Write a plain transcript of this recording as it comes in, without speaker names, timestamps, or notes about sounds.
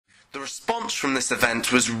The response from this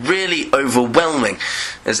event was really overwhelming,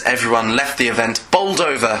 as everyone left the event bowled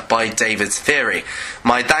over by David's theory.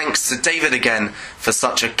 My thanks to David again for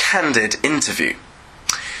such a candid interview.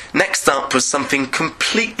 Next up was something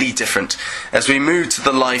completely different, as we moved to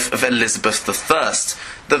the life of Elizabeth I,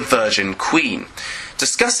 the Virgin Queen.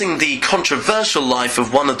 Discussing the controversial life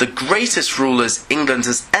of one of the greatest rulers England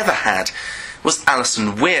has ever had was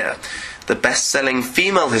Alison Weir, the best-selling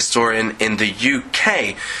female historian in the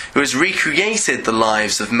UK, who has recreated the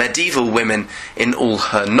lives of medieval women in all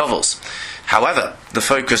her novels. However, the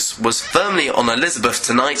focus was firmly on Elizabeth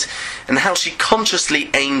tonight and how she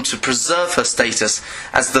consciously aimed to preserve her status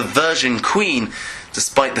as the Virgin Queen,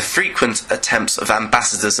 despite the frequent attempts of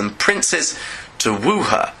ambassadors and princes to woo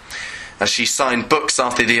her. As she signed books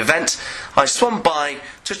after the event, I swung by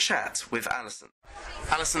to chat with Alison.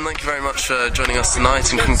 Alison, thank you very much for joining us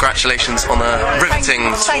tonight, and congratulations on a riveting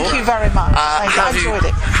tour. Thank you very much. I enjoyed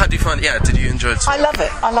it. How do you find it? Yeah, did you enjoy it? I love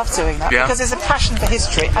it. I love doing that because there's a passion for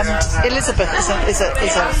history, and Elizabeth is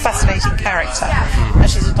a fascinating character, and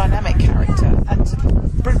she's a dynamic character, and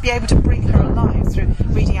to be able to bring her alive through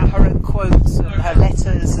reading out her own quotes and her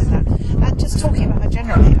letters and just talking about her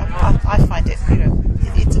generally, I find it,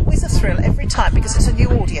 it's always a thrill every time because it's a new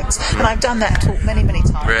audience, and I've done that talk many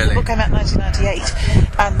times. Really? The book came out in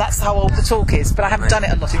 1998, and that's how old the talk is, but I haven't done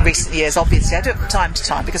it a lot in recent years, obviously. I do it from time to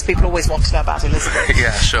time because people always want to know about Elizabeth.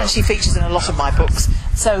 Yeah, sure. And she features in a lot of my books,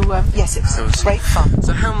 so yes, it was great fun.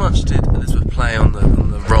 So how much did Elizabeth play on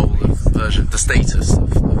the role of the status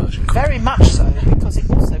of the Virgin Queen? Very much so, because it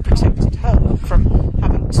also protected her from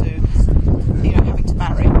having to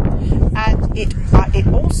marry, and it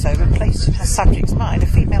also replaced in her subject's mind a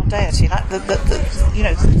female deity like the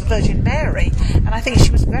Virgin Mary, and I think she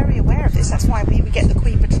was very aware of this. That's why we get the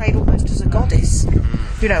Queen portrayed almost as a goddess,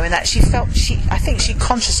 in that I think she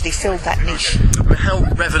consciously filled that niche. I mean, how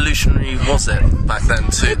revolutionary was it back then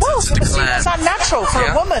to declare? It was unnatural for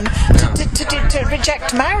a woman to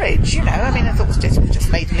reject marriage. I thought it was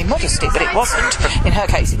just maidenly modesty, but it wasn't. In her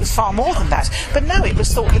case, it was far more than that. But no, it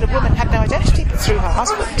was thought that a woman had no identity but through her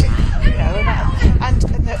husband. And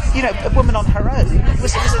a woman on her own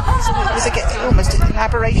was almost an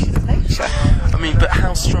aberration of nature. I mean, but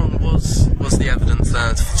how strong was the evidence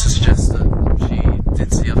there to suggest that she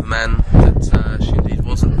did see other men, that she indeed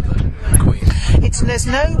wasn't the Virgin Queen? There's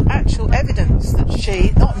no actual evidence that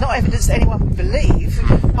she, not evidence that anyone would believe,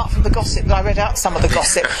 apart from the gossip that I read out some of the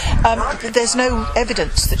gossip. There's no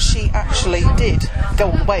evidence that she actually did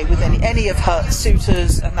go all the way with any of her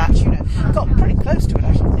suitors, and that got pretty close to it,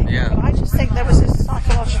 I should think. Yeah. But I just think there was this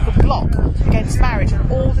psychological block against marriage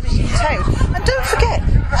and all that it entailed. And don't forget,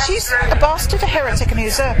 she's a bastard, a heretic, and a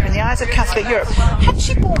usurper in the eyes of Catholic Europe. Had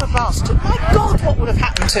she born a bastard, my God, what would have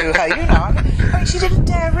happened to her? I mean, she didn't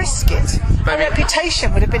dare risk it. Her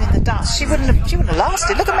reputation would have been in the dust. She wouldn't have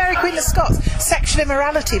lasted. Look at Mary Queen of Scots. Sexual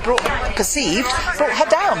immorality brought her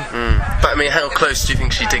down. But I mean, how close do you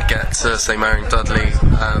think she did get to, say, marrying Dudley?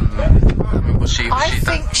 I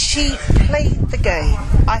think she played the game.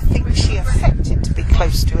 I think she affected to be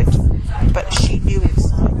close to it, but she knew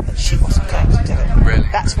inside that she wasn't going to do it. Really?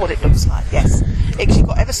 That's what it looks like, yes. She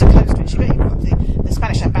got ever so close to it. She got the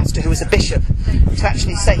Spanish ambassador, who was a bishop, to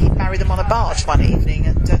actually say he'd marry them on a barge one evening,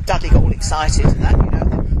 and Dudley got all excited and that,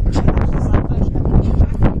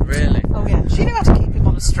 Really? Oh yeah, she knew how to keep him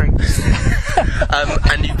on a string.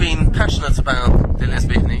 And you've been passionate about the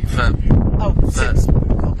Elizabethan for... since the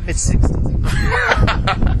mid-60s.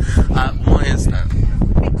 Why is that?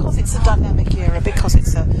 Because it's a dynamic era, because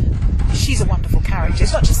she's a wonderful character.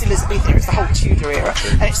 It's not just the Elizabethan era, it's the whole Tudor era,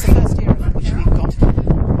 and it's the first era from which we've got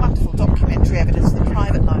wonderful documentary evidence of the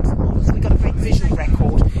private lives of monarchs. We've got a great visual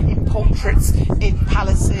record in portraits, in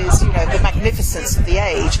palaces, the magnificence of the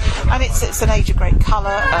age, and it's an age of great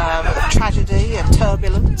colour, tragedy and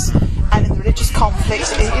turbulence, and in the religious conflict,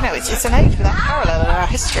 it's an age without parallel in our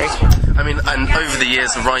history. I mean, and over the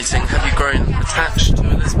years of writing, have you grown attached to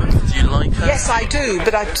Elizabeth? Do you like her? Yes, I do,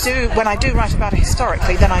 but when I do write about her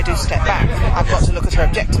historically, then I do step back. I've got to look at her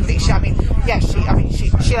objectively. She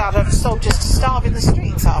allowed her soldiers to starve in the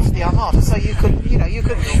streets after the Armada, so you could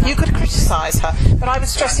criticise her, but I was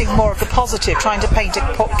stressing more of the positive, trying to paint a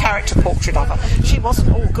character portrait of her. She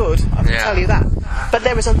wasn't all good, I can tell you that, but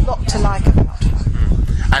there was a lot to like about her.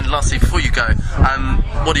 And lastly, before you go,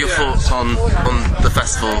 what are your thoughts on the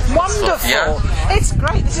festival? Wonderful! Yeah? It's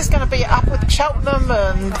great. This is going to be up with Cheltenham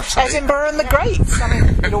and Edinburgh and the Greats. I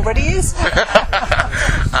mean, it already is.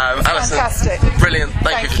 Alison, fantastic. Brilliant.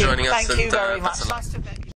 Thank you for joining us. Thank you very much. Nice to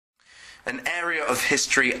meet you. An area of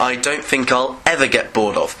history I don't think I'll ever get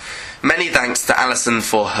bored of. Many thanks to Alison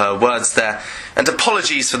for her words there, and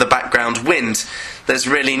apologies for the background wind. there's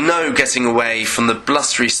really no getting away from the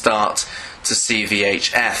blustery start to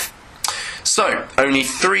CVHF. So, only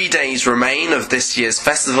 3 days remain of this year's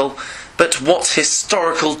festival, but what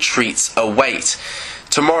historical treats await?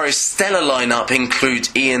 Tomorrow's stellar lineup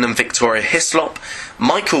includes Ian and Victoria Hislop,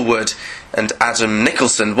 Michael Wood and Adam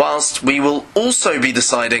Nicholson, whilst we will also be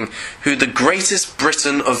deciding who the greatest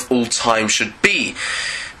Briton of all time should be.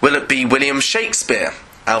 Will it be William Shakespeare,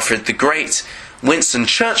 Alfred the Great, Winston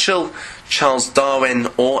Churchill, Charles Darwin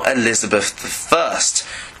or Elizabeth I?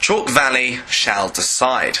 Chalke Valley shall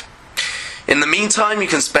decide. In the meantime, you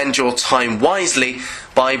can spend your time wisely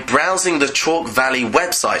by browsing the Chalke Valley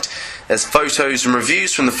website, as photos and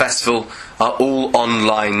reviews from the festival are all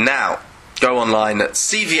online now. Go online at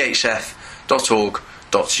cvhf.org.uk.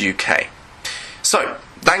 So,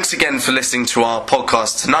 thanks again for listening to our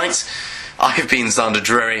podcast tonight. I have been Xander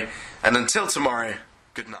Drury, and until tomorrow,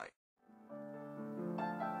 good night.